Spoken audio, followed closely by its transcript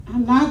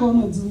I'm not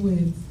going to do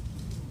it.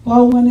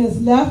 But when it's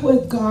left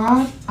with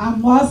God, I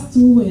must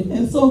do it.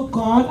 And so,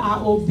 God, I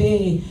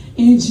obey.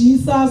 In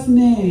Jesus'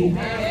 name.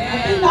 Amen.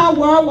 I think that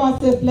word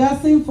was a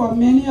blessing for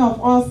many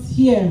of us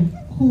here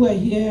who were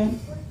here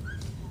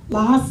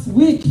last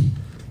week.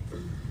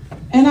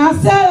 And I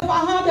said if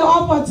I had the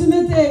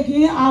opportunity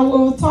again, I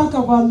will talk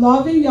about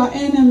loving your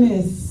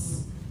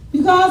enemies.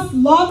 Because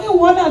loving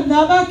one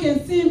another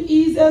can seem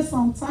easy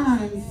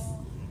sometimes.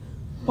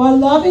 But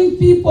loving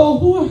people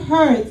who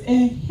hurt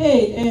and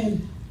hate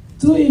and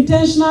do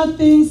intentional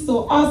things to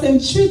us and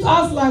treat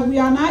us like we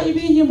are not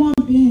even human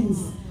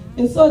beings,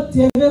 it's so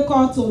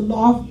difficult to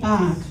love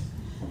back.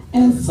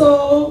 And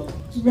so,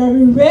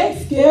 Reverend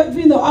Rex gave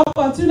me the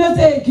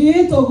opportunity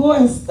again to go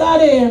and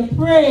study and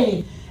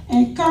pray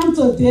and come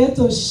today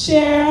to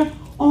share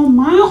on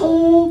my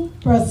own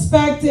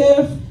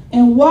perspective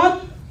and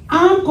what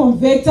I'm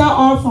convicted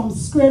of from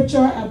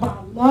Scripture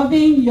about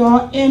loving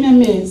your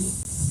enemies.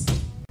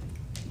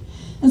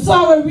 And so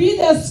I will read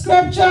the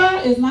Scripture.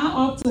 It's not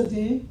up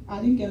today. I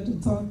didn't get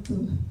to talk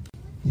to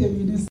the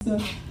minister.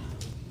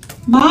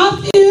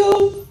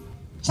 Matthew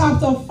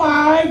chapter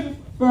 5,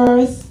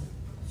 verse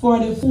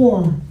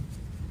 44.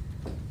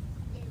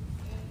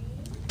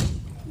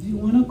 If you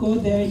want to go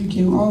there, you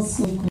can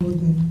also go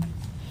there.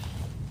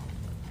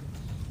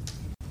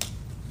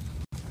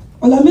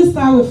 Well, let me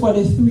start with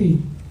 43.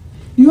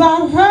 You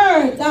have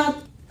heard that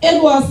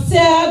it was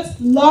said,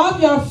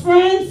 love your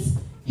friends,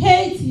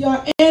 hate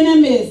your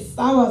enemies.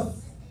 That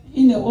was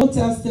in the Old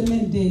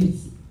Testament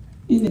days,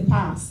 in the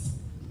past.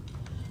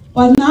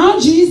 But now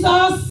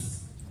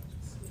Jesus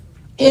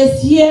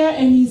is here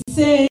and he's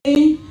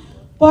saying,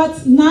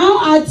 but now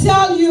I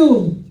tell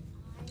you,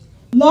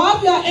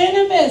 love your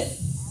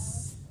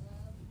enemies.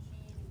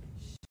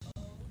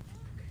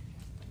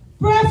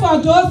 Pray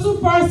for those who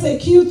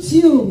persecute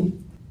you.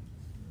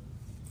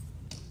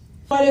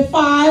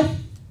 45,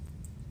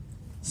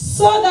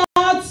 so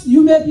that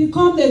you may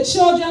become the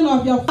children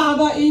of your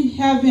Father in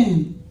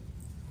heaven.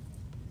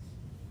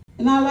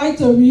 And I like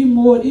to read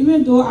more,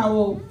 even though I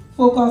will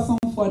focus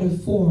on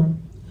 44.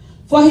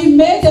 For he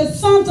made the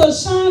sun to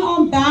shine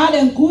on bad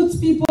and good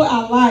people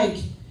alike,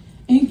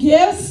 and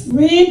gives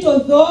rain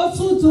to those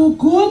who do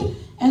good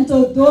and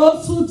to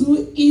those who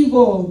do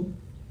evil.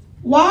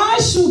 Why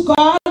should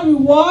God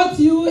reward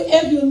you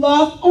if you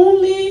love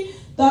only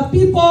the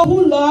people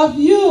who love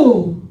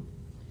you?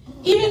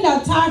 Even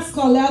the tax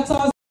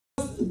collectors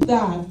do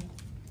that.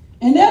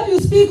 And if you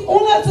speak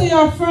only to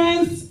your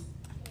friends,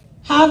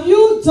 have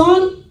you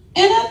done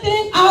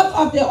anything out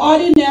of the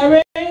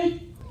ordinary?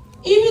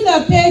 Even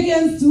the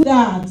pagans do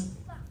that.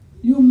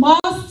 You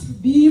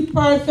must be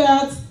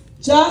perfect,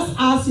 just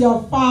as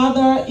your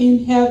Father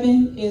in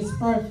heaven is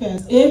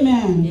perfect.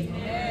 Amen.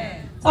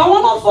 Amen. So I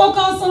want to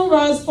focus on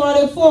verse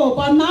 44.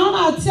 But now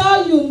I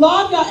tell you,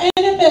 love your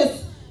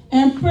enemies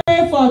and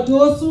pray for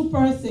those who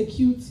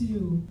persecute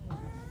you.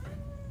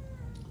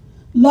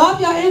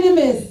 Love your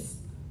enemies.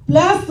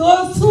 Bless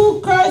those who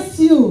curse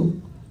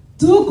you.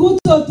 Do good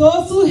to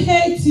those who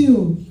hate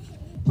you.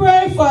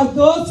 Pray for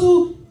those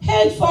who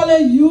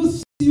hatefully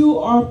use you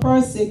or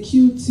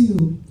persecute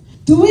you.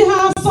 Do we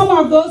have some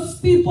of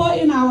those people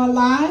in our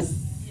lives?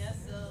 Yes,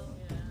 sir.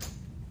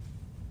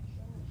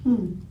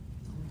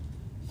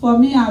 For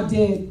me, I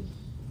did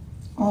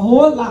a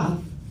whole lot.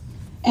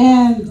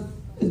 And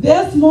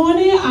this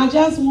morning, I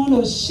just want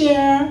to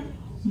share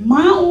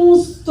my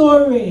own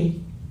story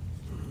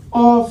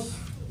of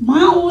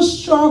my own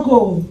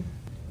struggle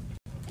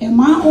and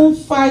my own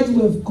fight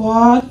with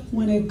God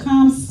when it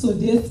comes to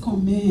this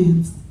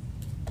command.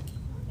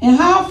 And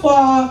how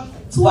for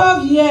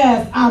 12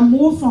 years I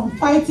moved from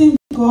fighting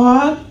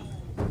God,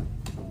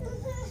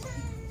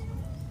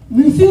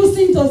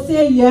 refusing to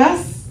say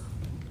yes,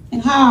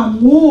 and how I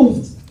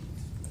moved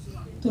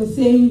to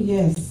saying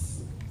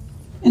yes.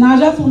 And I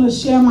just want to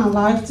share my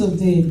life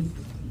today.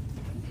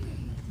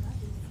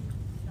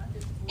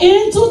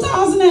 In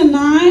 2009,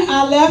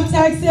 I left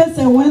Texas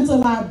and went to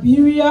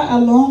Liberia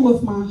along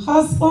with my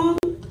husband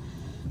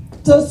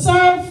to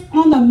serve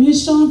on the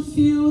mission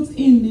field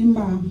in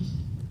Nimba.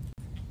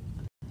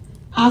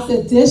 As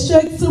a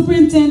district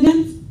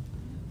superintendent,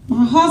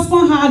 my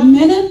husband had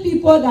many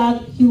people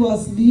that he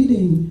was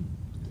leading.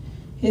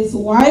 His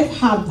wife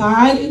had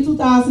died in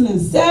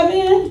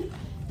 2007,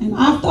 and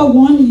after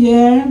 1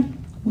 year,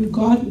 we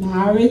got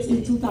married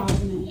in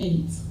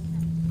 2008.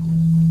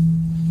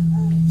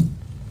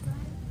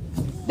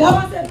 There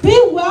was a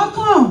big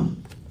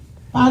welcome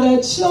by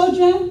the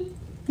children,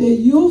 the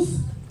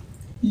youth,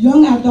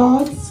 young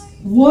adults,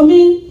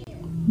 women,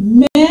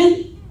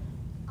 men,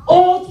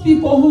 old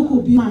people who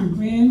could be my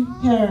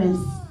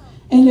grandparents.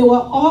 And they were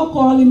all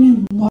calling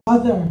me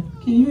mother.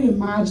 Can you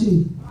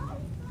imagine?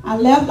 I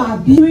left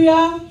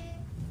Liberia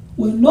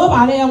when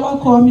nobody ever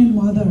called me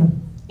mother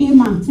in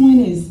my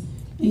 20s.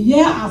 And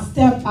yeah, I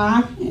stepped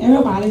back and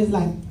everybody's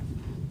like,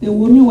 the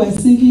women were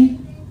singing,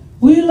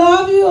 "We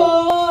love you,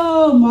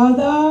 oh,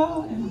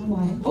 mother." And I'm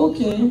like,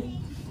 okay,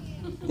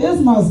 this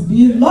must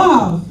be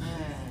love.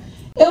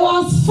 It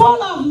was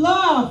full of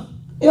love.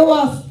 It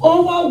was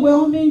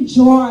overwhelming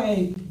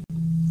joy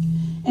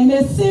And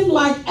it seemed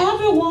like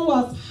everyone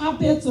was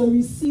happy to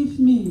receive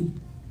me.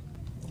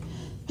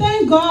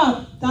 Thank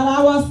God that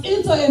I was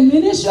into a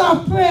ministry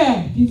of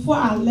prayer before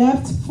I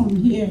left from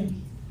here.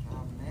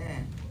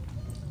 Amen.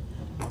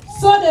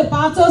 So the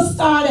battle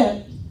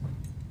started.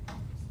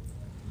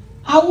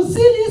 I would see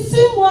this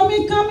same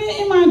woman coming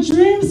in my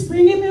dreams,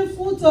 bringing me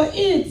food to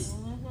eat.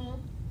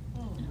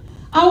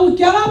 I would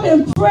get up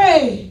and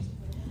pray,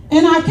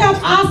 and I kept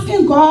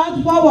asking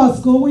God what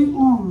was going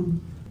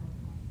on.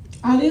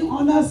 I didn't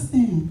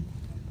understand.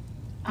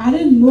 I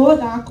didn't know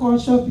that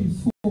culture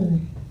before.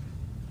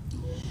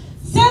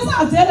 Since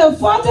I did a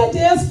 40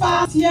 days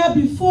fast here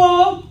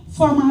before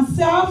for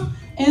myself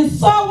and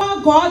saw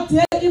what God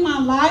did in my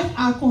life,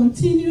 I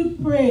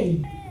continued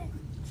praying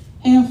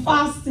and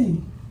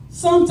fasting.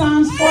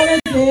 Sometimes 40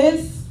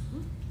 days,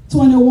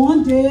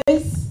 21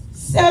 days,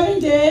 7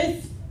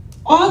 days,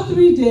 or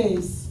 3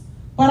 days.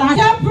 But I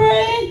kept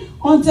praying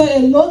until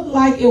it looked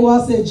like it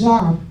was a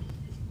job.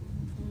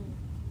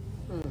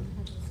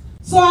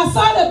 So I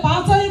saw the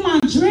battle in my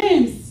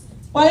dreams,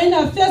 but in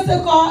the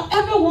physical,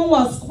 everyone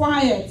was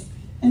quiet.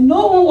 And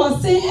no one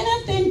was saying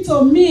anything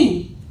to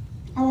me.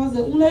 I was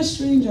the only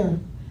stranger.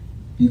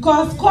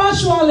 Because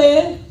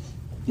culturally,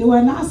 they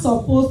were not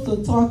supposed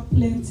to talk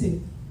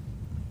plenty.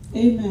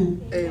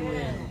 Amen.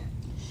 Amen.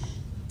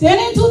 Then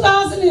in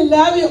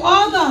 2011,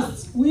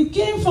 August, we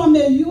came from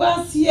the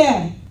U.S.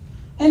 here.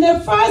 And the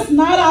first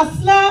night I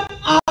slept,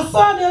 I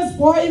saw this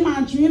boy in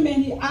my dream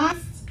and he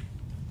asked,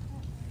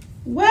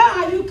 "Where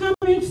are you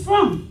coming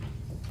from?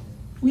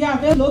 We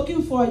have been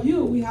looking for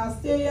you. We have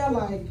stayed here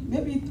like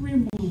maybe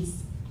 3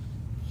 months.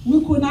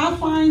 We could not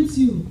find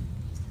you."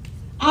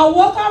 I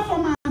woke up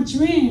from my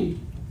dream.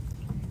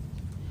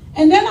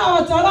 And then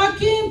our daughter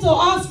came to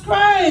us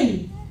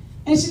crying.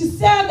 And she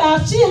said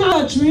that she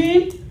had a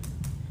dream.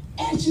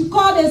 And she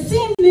called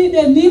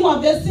the name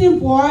of the same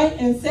boy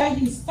and said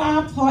he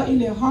stabbed her in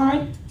the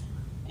heart.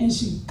 And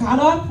she got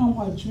up from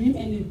her dream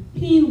and the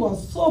pain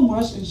was so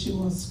much and she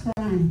was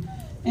crying.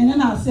 And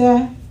then I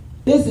said,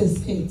 "This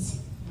is it.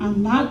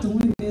 I'm not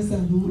doing this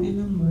alone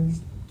anymore.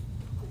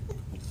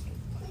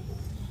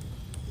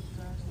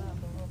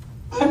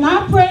 I'm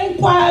not praying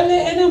quietly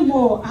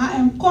anymore. I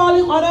am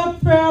calling other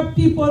prayer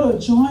people to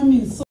join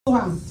me." So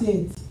I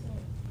did.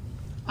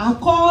 I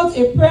called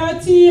a prayer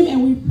team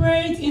and we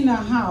prayed in the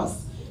house.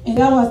 And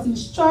there was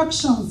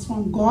instructions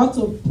from God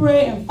to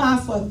pray and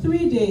fast for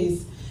 3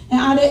 days. And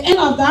at the end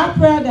of that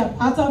prayer, the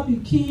battle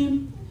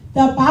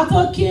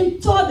came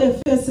to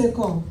the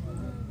physical.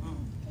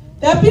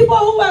 The people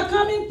who were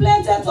coming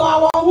plenty to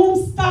our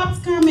home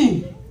stopped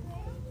coming.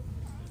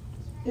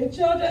 The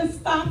children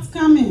stopped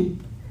coming.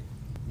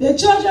 The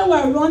children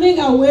were running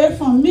away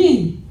from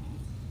me.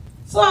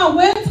 So I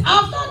went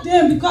after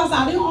them because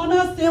I didn't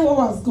understand what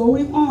was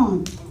going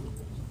on.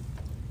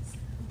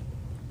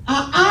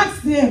 I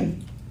asked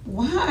them,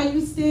 "Why are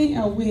you staying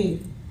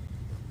away?"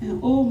 And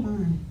oh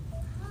my,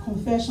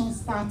 confession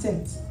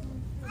started.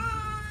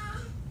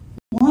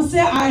 One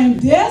said, "I am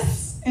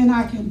this and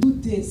I can do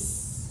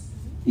this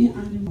in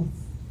animals."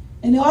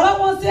 And the other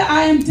one said,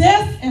 "I am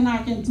this and I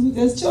can do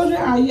this." Children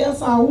are here,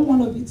 so I won't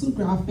want to be too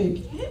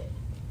graphic.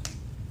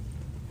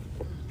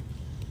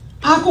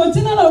 I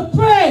continue to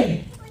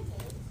pray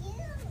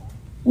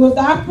with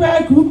that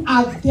prayer group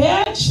at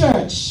their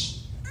church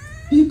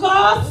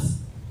because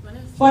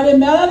for the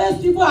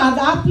Methodist people at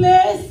that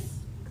place,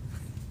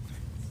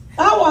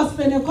 that was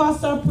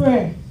Pentecostal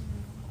prayer.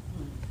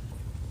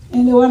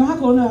 And they were not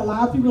going to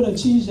allow people to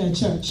change their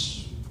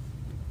church.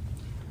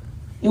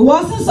 It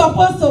wasn't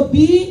supposed to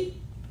be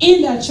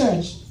in the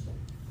church.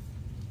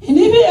 And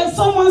even if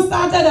someone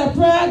started a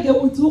prayer, they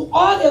would do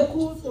all they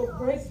could to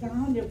break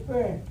down the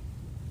prayer.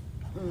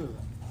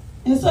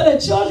 And so the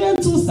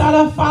children too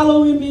started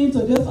following me to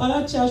this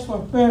other church for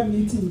prayer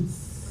meetings.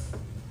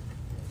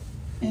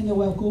 And they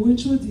were going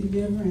through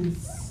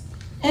deliverance.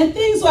 And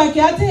things were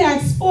getting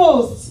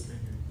exposed.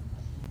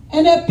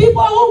 And the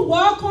people who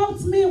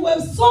welcomed me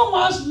with so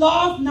much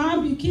love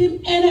now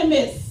became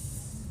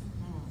enemies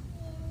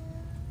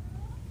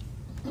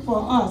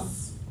for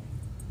us.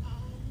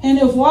 And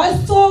the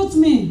voice told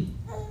me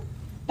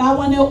that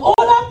when the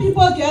older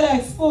people get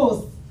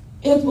exposed,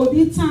 it will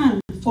be time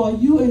for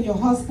you and your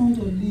husband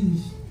to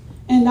leave.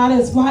 And that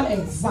is what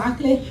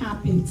exactly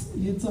happened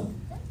later.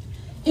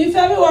 In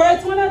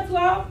February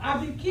 2012,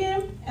 I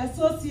became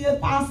associate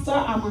pastor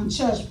at my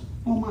church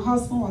when my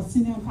husband was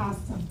senior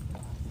pastor.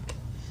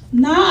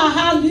 Now I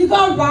have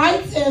legal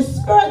rights and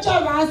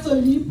spiritual rights to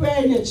lead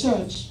prayer in the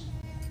church.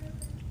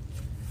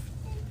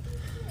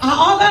 I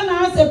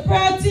organized a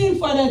prayer team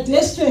for the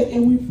district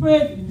and we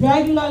prayed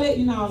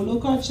regularly in our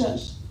local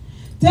church.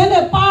 Then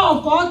the power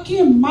of God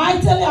came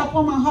mightily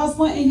upon my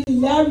husband and he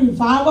led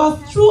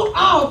revivals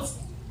throughout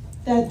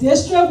the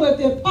district with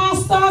the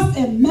pastors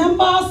and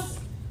members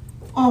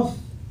of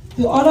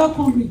the other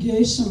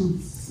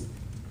congregations.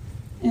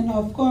 And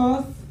of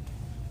course,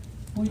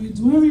 when you're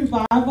doing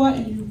revival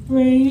and you're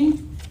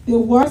praying, the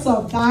works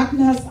of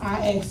darkness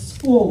are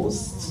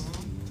exposed.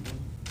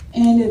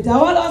 And the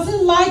devil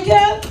doesn't like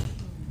it.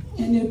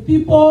 And the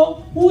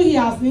people who he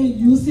has been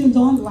using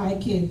don't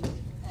like it.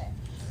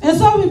 And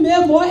so we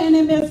made more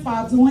enemies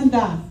by doing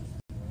that.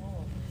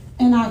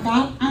 And I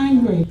got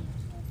angry.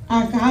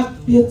 I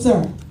got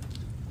bitter.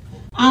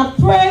 I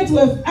prayed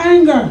with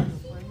anger.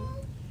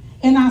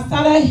 And I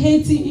started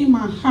hating in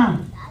my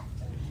heart.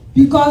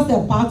 Because the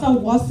battle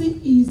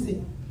wasn't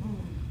easy.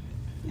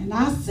 And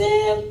I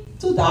seen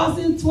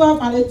 2012,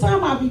 by the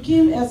time I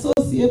became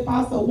associate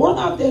pastor, one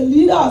of the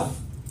leaders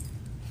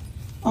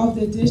of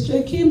the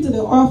district came to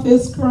the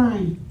office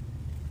crying.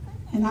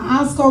 And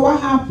I asked her what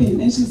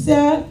happened. And she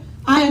said,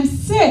 I am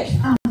sick.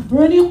 I'm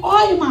burning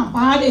all in my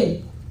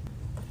body.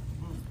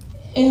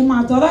 And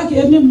my daughter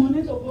gave me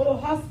money to go to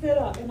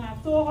hospital. And I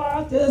told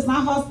her, this is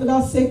not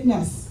hospital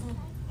sickness.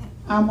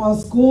 I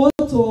must go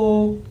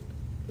to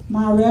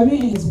my Reverend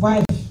and his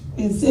wife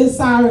and say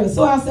sorry.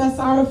 So I said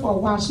sorry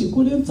for what? She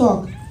couldn't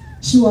talk.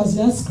 She was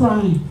just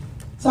crying.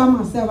 So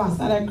myself, I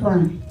started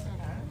crying.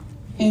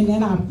 And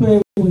then I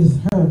prayed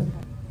with her.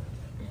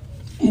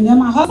 And then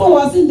my husband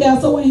wasn't there,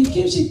 so when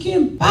she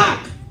came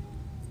back,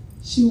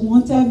 she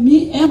wanted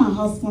me and my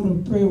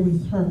husband to pray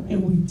with her,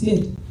 and we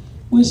did.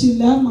 When she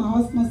left, my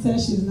husband said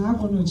she's not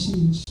going to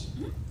change.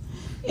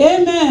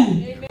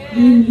 Amen. Amen.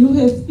 He knew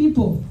his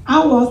people.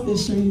 I was the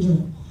stranger.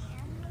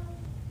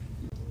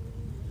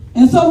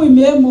 And so we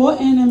made more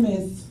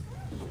enemies.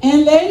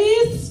 And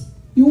ladies,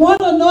 you want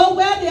to know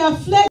where they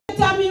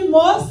afflicted me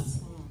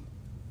most?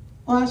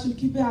 Or I should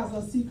keep it as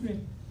a secret?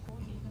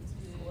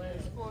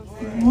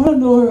 You want to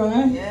know,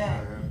 right?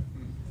 Yeah.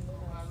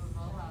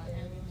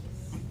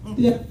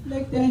 They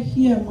afflicted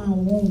here in my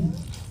womb.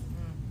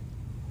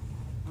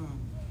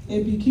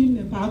 It became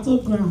the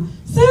battleground.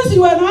 Since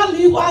you will not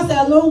leave us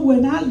alone, we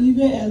will not leave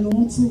it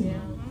alone too.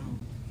 Yeah.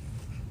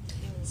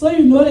 So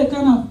you know the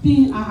kind of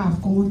pain I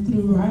have gone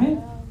through, right?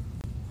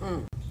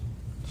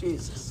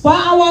 Jesus. But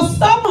I was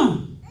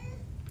stubborn.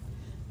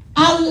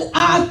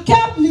 I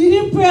kept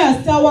leading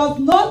prayers. There was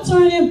no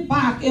turning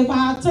back. If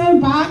I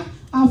turned back,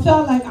 I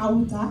felt like I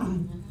would die.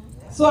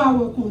 So I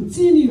will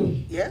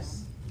continue.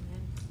 Yes.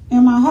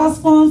 And my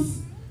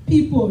husband's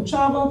people,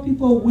 tribal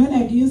people, went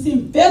against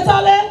him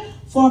bitterly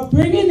for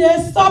bringing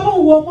a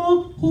stubborn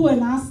woman who will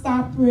not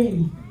stop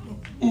praying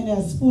and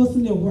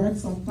exposing the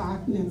works of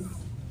darkness.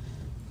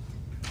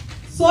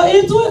 So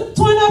in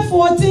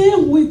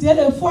 2014, we did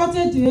a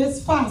 40 days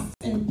fast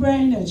and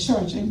prayer in the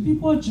church, and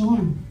people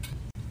joined.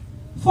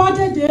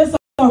 40 days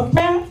of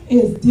prayer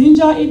is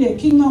danger in the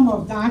kingdom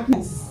of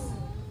darkness.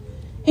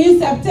 In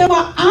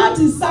September, I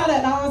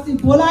decided I was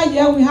Ebola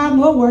year. We had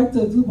no work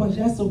to do but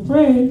just to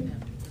pray.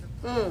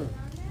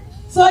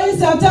 So in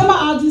September,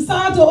 I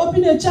decided to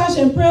open a church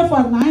and pray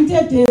for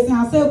 90 days. And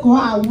I said,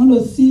 God, I want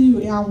to see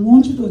you and I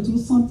want you to do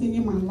something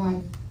in my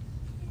life.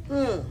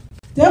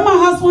 Then my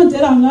husband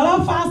did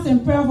another fast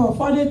and prayer for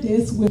 40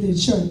 days with the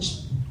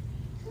church.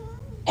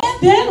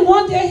 And then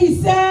one day he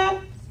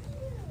said,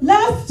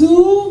 let's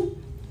do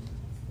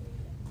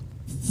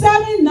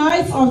 7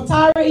 nights of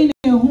tiring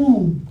in a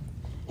home.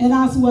 And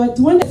as we were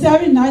doing the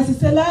 7 nights, he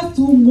said, let's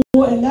do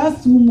more and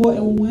let's do more.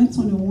 And we went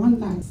 21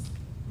 nights.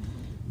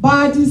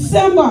 By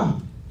December,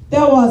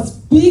 there was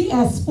big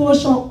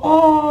exposure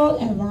all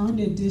around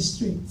the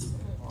district.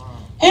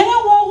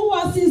 Anyone who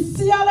was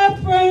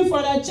sincerely praying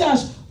for the church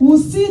will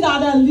see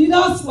that the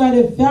leaders were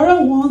the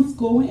very ones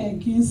going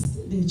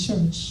against the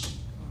church.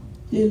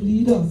 The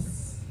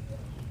leaders.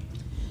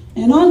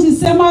 And on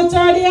December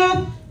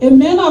 30th, a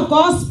man of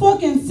God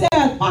spoke and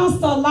said, Pastor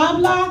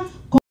Labla,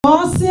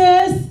 God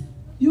says,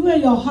 you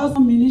and your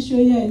husband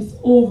ministry here is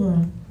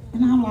over.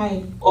 And I'm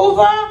like,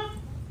 over?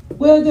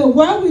 Well, the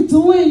work we're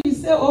doing, you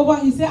say over.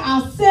 He said,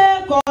 I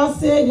said, God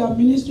said your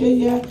ministry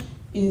here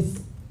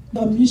is,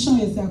 the mission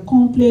is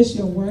accomplished,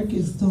 your work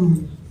is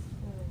done.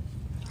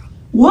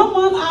 1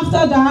 month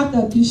after that,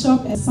 the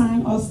bishop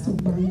assigned us to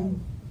Ghana.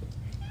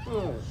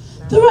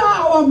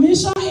 Throughout our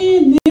mission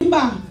in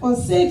Nimba for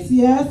 6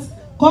 years,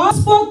 God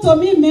spoke to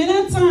me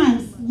many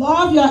times,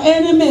 love your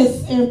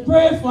enemies and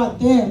pray for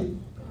them.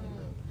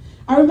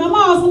 I remember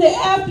I was on the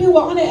airplane, we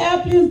were on the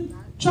airplane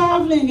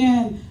traveling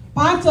and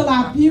back to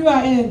Liberia,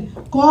 and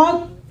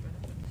God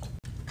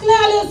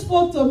clearly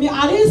spoke to me.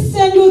 I didn't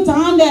send you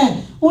down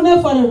there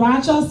only for the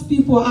righteous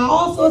people. I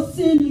also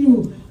send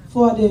you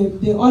for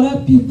the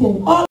other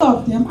people. All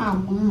of them are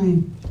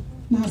mine.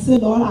 And I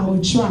said, Lord, I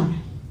will try.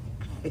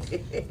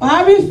 But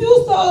I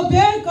refused to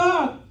obey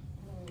God.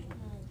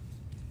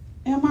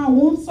 And my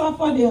womb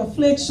suffered the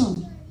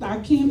affliction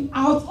that came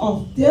out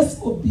of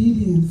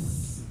disobedience.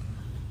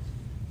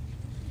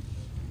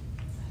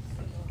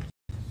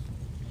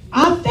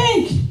 I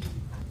think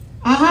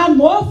I had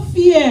more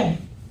fear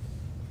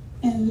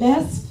and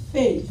less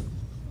faith.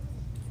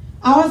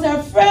 I was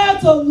afraid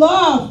to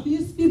love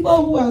these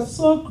people who were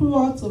so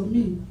cruel to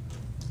me.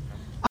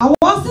 I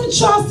wasn't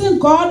trusting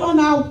God on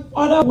our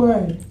other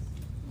word.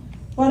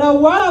 But the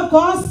word of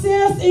God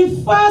says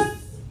in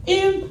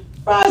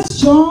 1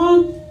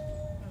 John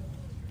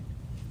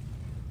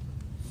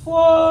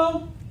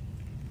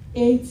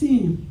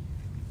 4:18.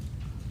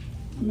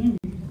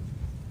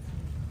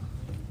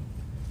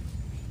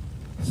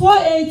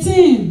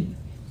 4:18.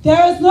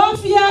 There is no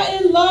fear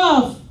in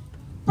love.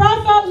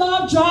 Perfect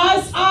love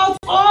drives out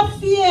all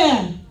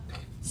fear.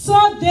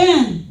 So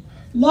then,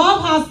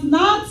 love has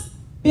not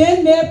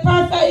been made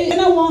perfect in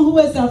anyone who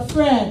is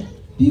afraid,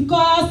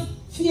 because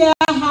fear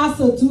has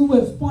to do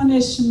with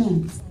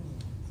punishment.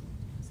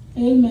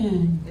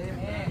 Amen.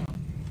 Amen.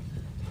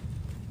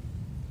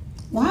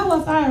 Why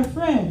was I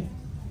afraid?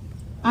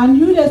 I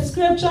knew the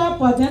scripture,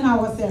 but then I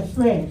was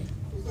afraid.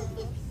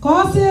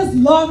 God says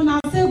love, and I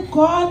said,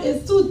 God,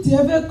 is too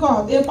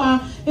difficult. If I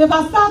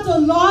start to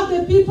love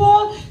the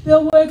people, they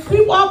will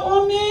creep up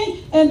on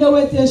me and they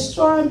will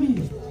destroy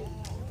me.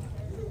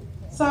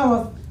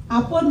 So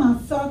I put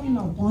myself in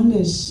a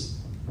bondage.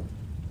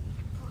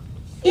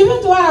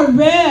 Even though I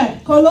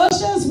read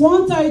Colossians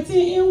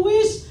 1:13, in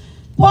which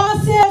Paul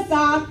says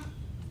that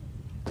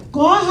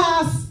God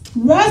has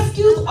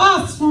rescued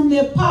us from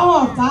the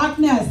power of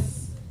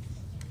darkness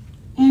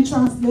and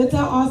translated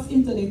us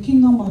into the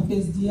kingdom of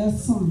his dear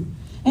Son.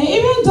 And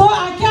even though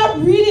I kept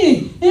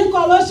reading in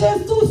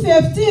Colossians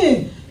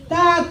 2:15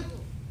 that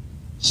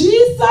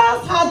Jesus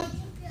had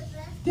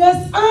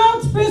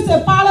disarmed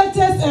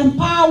principalities and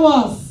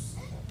powers,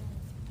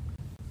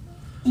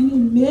 and he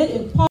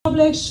made a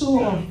public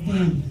show of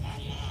them,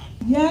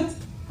 yet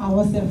I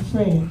was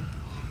afraid.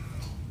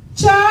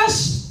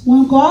 Church,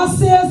 when God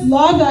says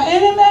love your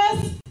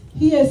enemies,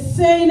 he is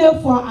saying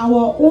it for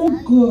our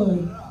own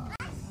good.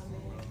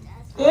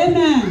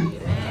 Amen.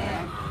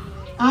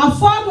 I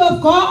fought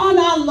with God on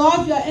that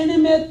love your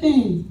enemy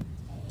thing,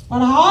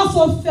 but I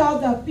also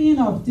felt the pain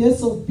of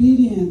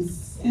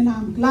disobedience. And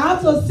I'm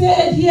glad to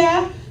say it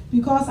here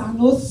because I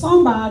know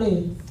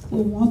somebody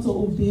will want to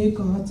obey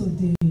God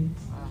today.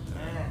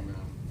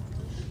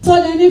 So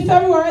then in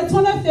February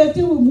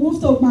 2015, we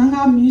moved to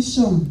Banga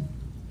Mission.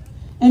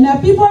 And the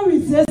people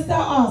resisted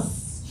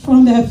us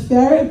from the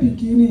very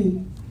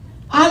beginning.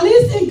 At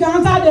least in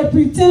Ghana, they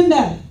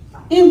pretended.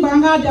 In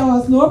Banga, there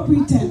was no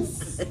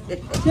pretense.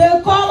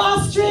 They called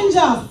us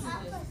strangers.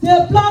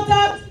 They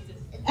plotted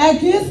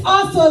against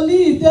us to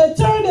leave. They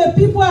turned the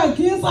people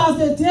against us.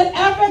 They did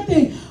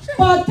everything.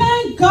 But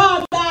thank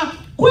God that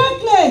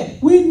quickly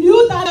we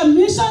knew that the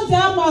mission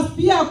there must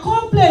be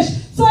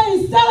accomplished. So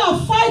instead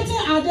of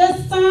fighting at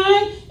this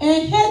time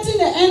and hating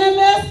the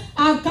enemies,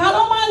 I got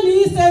on my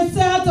knees and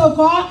said to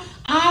God,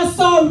 I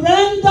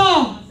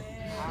surrender.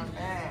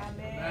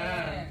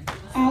 Amen.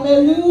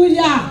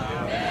 Hallelujah.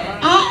 Amen.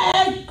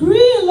 I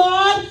agree,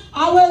 Lord.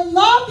 I will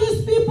love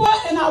these people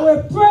and I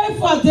will pray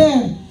for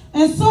them.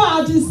 And so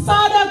I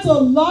decided to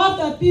love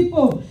the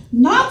people,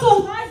 not to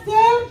like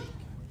them,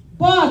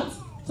 but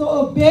to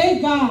obey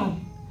God.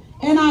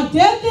 And I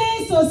did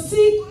things to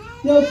seek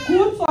the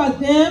good for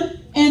them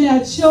and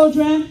their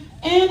children,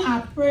 and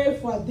I pray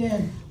for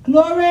them.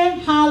 Glory,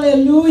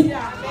 hallelujah.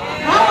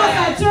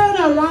 That was a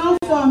turnaround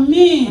for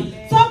me.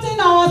 Something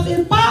that was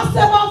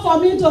impossible for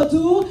me to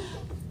do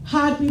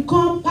had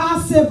become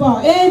possible.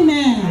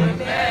 Amen.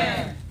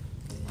 Amen.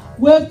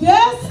 With this,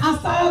 I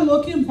started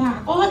looking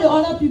back. All the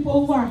other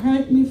people who had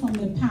hurt me from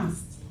the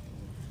past,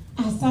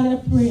 I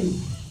started praying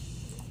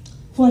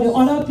for the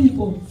other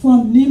people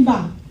from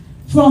Limba,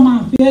 from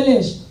my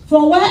village,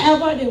 from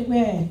wherever they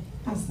were.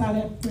 I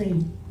started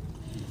praying.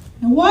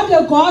 And what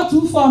did God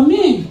do for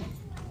me?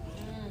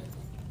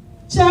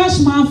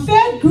 Church, my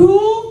faith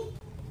grew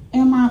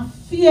and my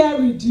fear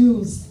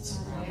reduced.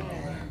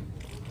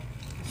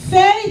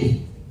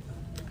 Faith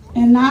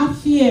and not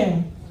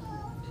fear.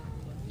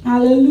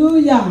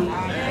 Hallelujah.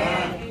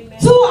 Amen.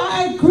 Two,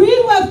 I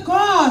agree with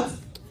God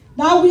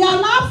that we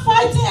are not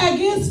fighting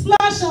against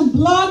flesh and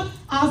blood,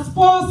 as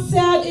Paul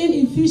said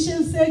in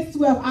Ephesians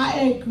 6:12. I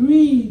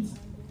agreed.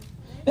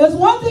 It's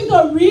one thing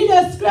to read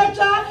the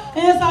scripture,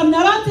 and it's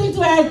another thing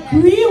to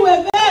agree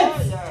with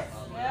it.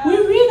 We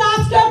read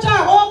that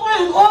scripture over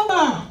and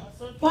over,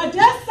 but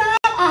this time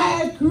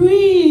I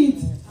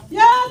agreed.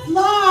 Yes,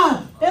 Lord,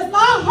 it's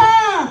not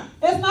her,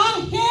 it's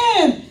not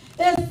him,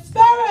 it's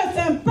spirits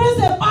and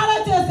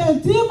principalities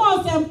and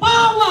demons and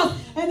powers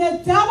and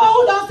the devil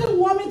who doesn't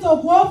want me to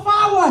go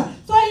forward.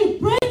 So he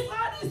brings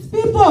all these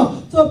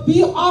people to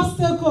be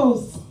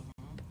obstacles.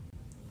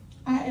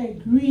 I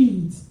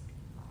agreed.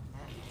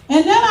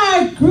 And then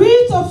I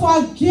agreed to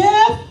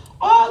forgive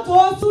all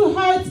those who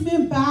hurt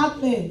me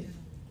badly.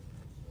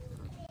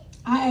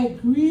 I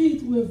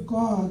agreed with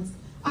God.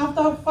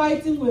 After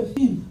fighting with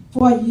him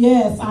for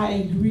years, I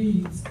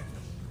agreed.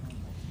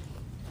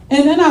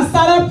 And then I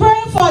started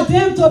praying for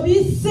them to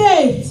be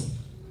saved,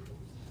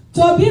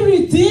 to be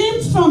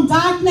redeemed from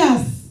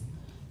darkness,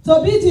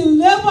 to be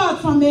delivered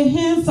from the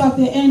hands of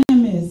the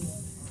enemies.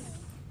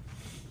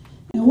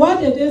 And what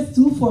did this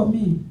do for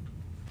me?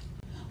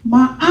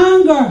 My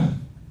anger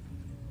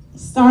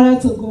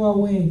started to go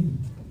away.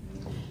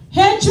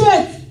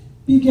 Hatred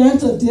began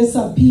to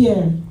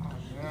disappear.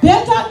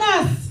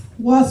 Bitterness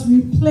was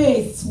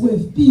replaced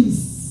with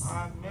peace.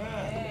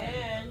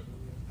 Amen.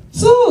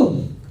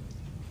 Two,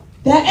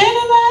 the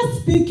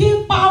enemies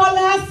became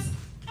powerless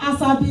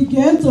as I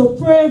began to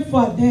pray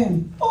for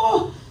them.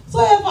 Oh, so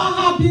if I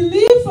had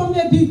believed from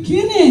the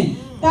beginning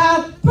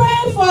that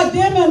praying for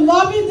them and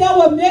loving them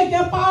would make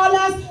them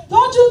powerless,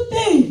 Don't you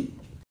think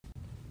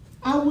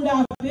I would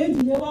have been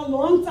delivered a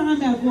long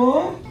time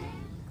ago?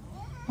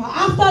 But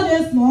after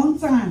this long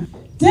time,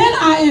 then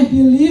I am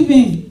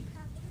believing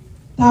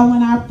that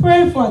when I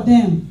pray for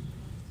them,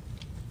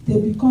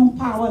 they become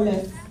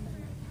powerless.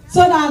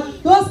 So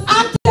that those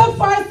active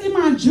fights in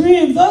my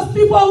dreams, those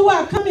people who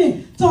are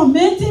coming,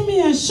 tormenting me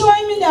and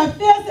showing me their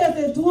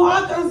faces and doing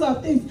all kinds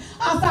of things,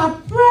 as I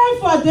pray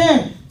for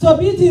them to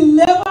be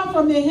delivered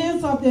from the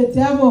hands of the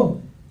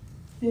devil,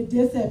 they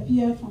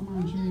disappear from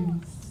my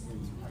dreams.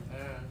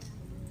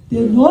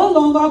 They no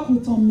longer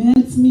could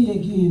torment me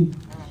again.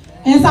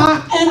 And as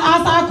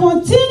I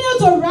continue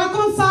to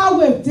reconcile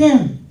with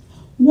them,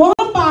 one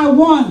by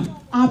one,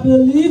 I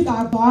believe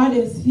that God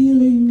is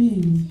healing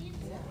me.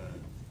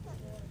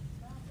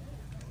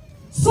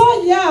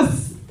 So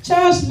yes,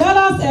 church, let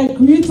us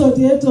agree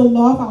today to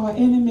love our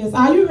enemies.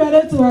 Are you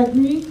ready to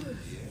agree?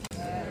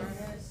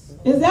 Yes.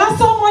 Is there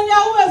someone here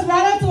who is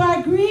ready to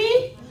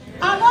agree?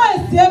 I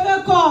know it's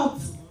difficult.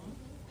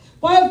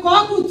 But if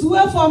God could do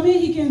it for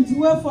me, He can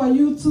do it for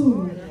you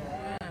too.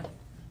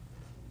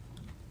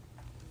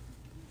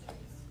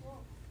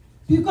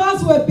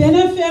 Because we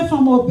benefit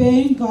from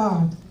obeying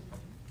God.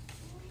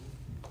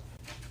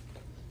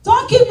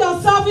 Don't keep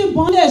yourself in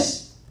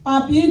bondage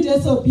by being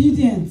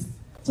disobedient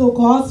to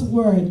God's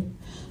word.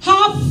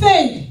 Have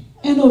faith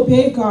and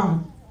obey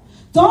God.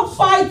 Don't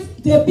fight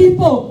the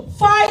people.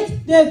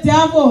 Fight the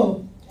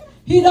devil.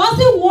 He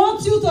doesn't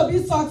want you to be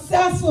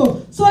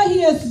successful. So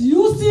he is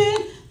using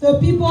the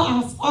people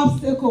as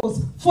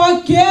obstacles.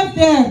 Forgive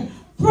them.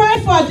 Pray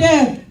for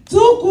them.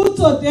 Do good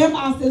to them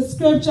as the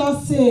scripture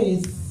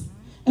says.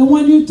 And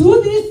when you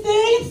do these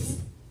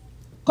things,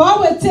 God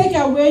will take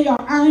away your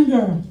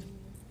anger.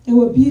 It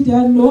will be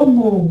there no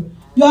more.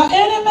 Your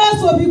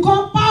enemies will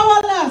become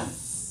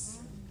powerless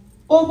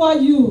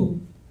over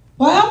you.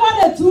 Whatever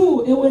they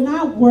do, it will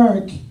not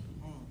work.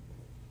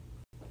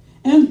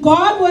 And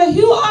God will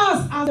heal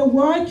us as the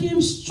word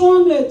came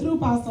strongly through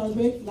Pastor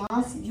Rick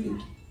last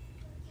week.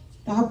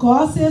 That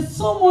God says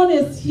someone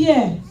is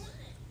here.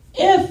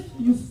 If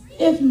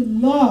you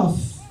love,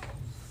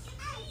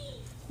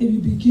 if you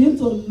begin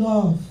to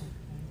love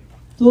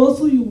those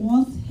who you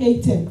once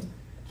hated,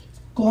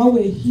 God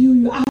will heal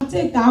you. I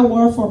take that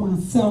word for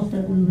myself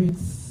every week.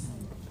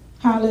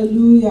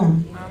 Hallelujah.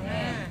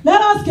 Amen.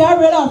 Let us get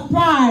rid of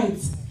pride.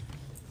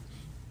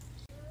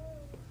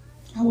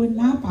 I will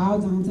not bow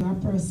down to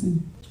that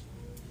person.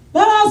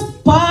 Let us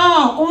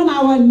bow on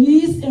our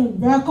knees and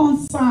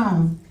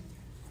reconcile.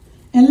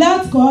 And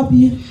let God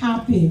be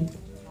happy.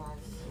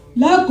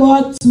 Let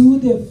God do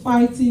the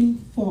fighting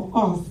for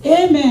us.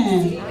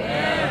 Amen.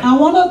 Amen. I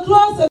want to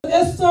close with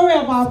this story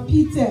about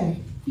Peter.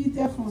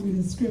 Peter from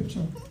the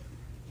scripture.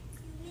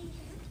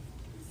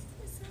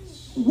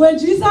 When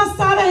Jesus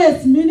started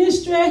his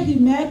ministry, he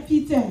met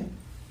Peter.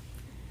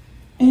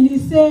 And he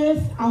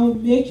says, I will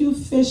make you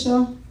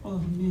fisher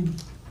of men.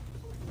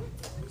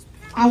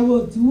 I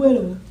will do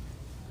it.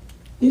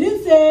 He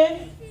didn't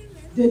say,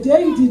 the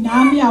day you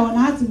deny me, I will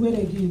not do it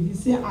again. He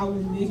said, I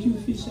will make you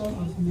fisher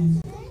of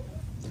men.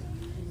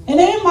 And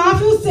then in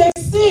Matthew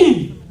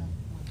 16,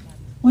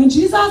 when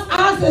Jesus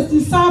asked his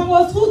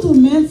disciples, who do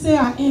men say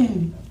I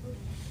am?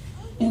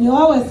 And they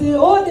always say,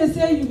 oh, they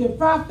say you're the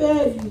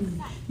prophet, you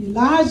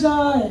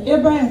Elijah, and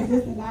Abraham, and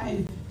this and that.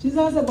 And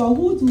Jesus said, but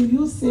who do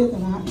you say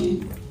that I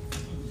am?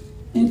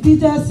 And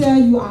Peter said,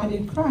 you are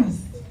the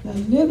Christ, the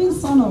living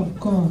Son of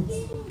God.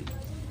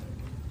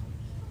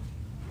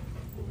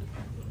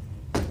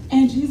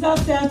 And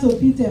Jesus said to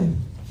Peter,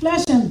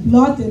 flesh and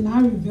blood did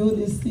not reveal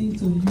this thing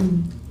to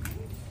you.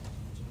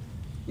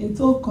 It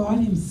told God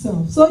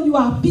himself. So you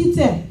are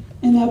Peter,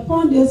 and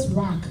upon this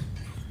rock,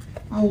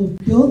 I will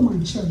build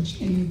my church,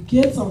 and the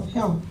gates of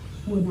hell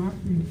will not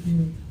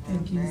prevail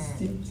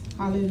against it.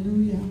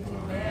 Hallelujah.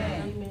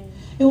 Amen.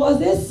 It was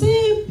the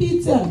same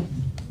Peter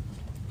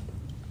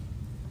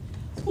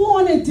who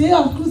on the day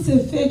of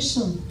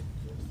crucifixion,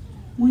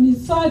 when he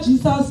saw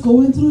Jesus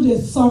going through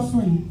the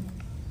suffering,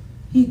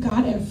 he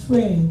got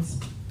afraid.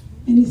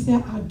 And he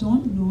said, I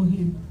don't know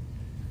him.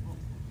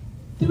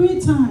 3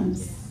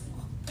 times.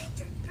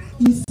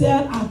 He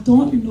said, I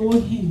don't know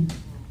him.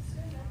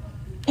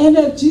 And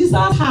if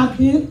Jesus had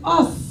been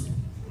us,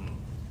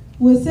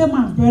 we say,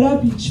 my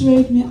brother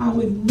betrayed me, I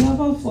will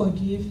never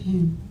forgive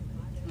him.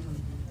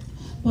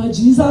 But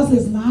Jesus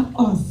is not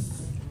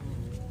us.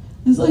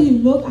 And so he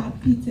looked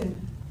at Peter.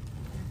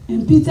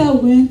 And Peter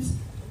went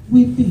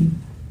weeping.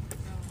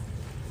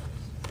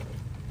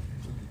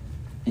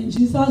 And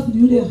Jesus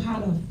knew the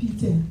heart of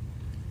Peter.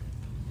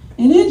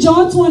 And in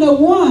John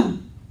 21,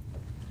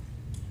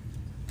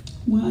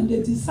 when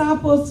the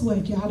disciples were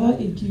gathered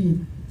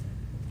again,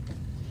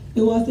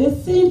 it was the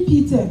same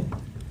Peter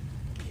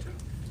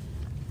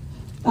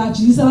that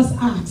Jesus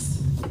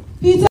asked,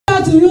 Peter,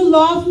 do you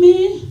love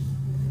me?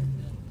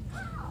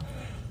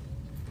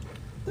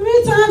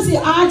 3 times he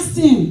asked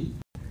him.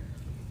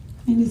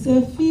 And he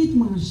said, feed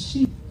my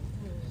sheep,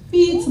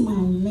 feed my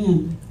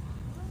lamb,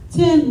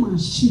 tend my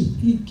sheep.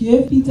 He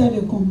gave Peter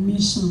the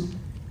commission.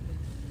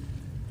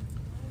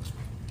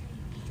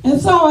 And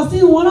so I was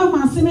in one of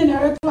my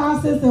seminary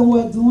classes and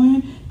we're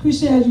doing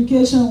Christian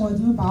education, we're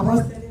doing Bible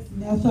studies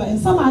method, and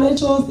somebody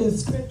chose the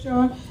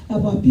scripture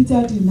about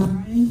Peter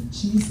denying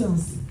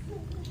Jesus.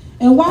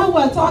 And while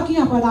we're talking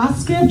about that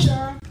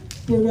scripture,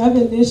 the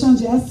revelation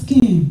just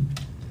came.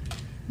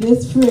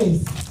 This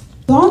phrase,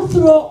 don't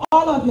throw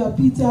all of your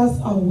Peters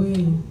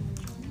away.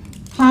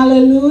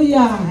 Hallelujah.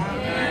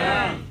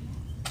 Amen.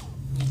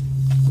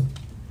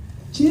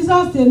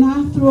 Jesus did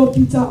not throw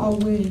Peter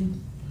away.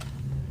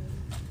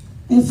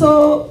 And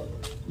so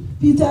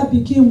Peter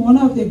became one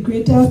of the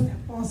greatest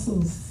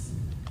apostles.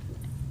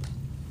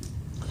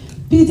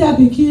 Peter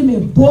became a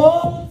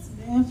bold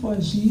man for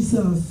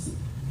Jesus.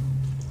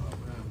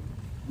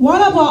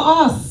 What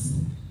about us?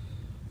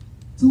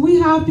 Do we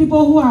have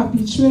people who have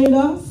betrayed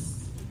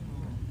us?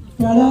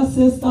 Brothers,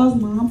 sisters,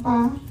 mom,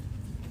 pa,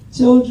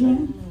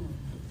 children,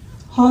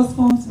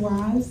 husbands,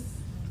 wives,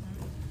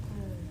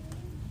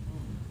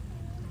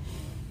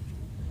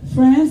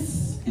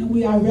 friends, and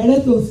we are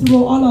ready to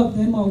throw all of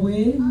them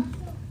away.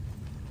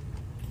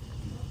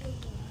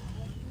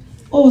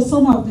 Oh,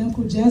 some of them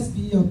could just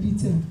be your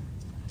Peter.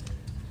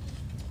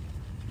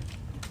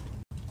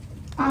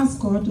 Ask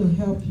God to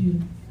help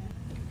you.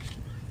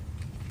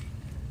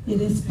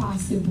 It is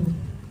possible.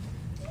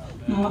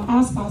 Now I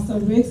ask Pastor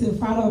Rick, the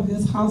father of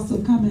this house,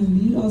 to come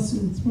and lead us to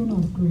the throne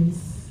of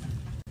grace,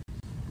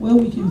 where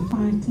we can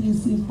find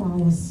cleansing for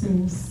our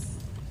souls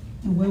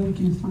and where we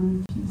can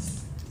find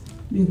peace.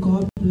 May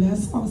God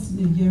bless us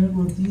in the hearing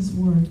of these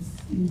words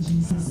in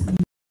Jesus' name.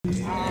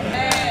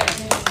 Amen.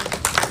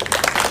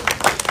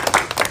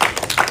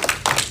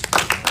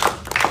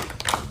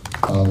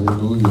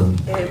 Hallelujah.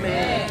 Amen.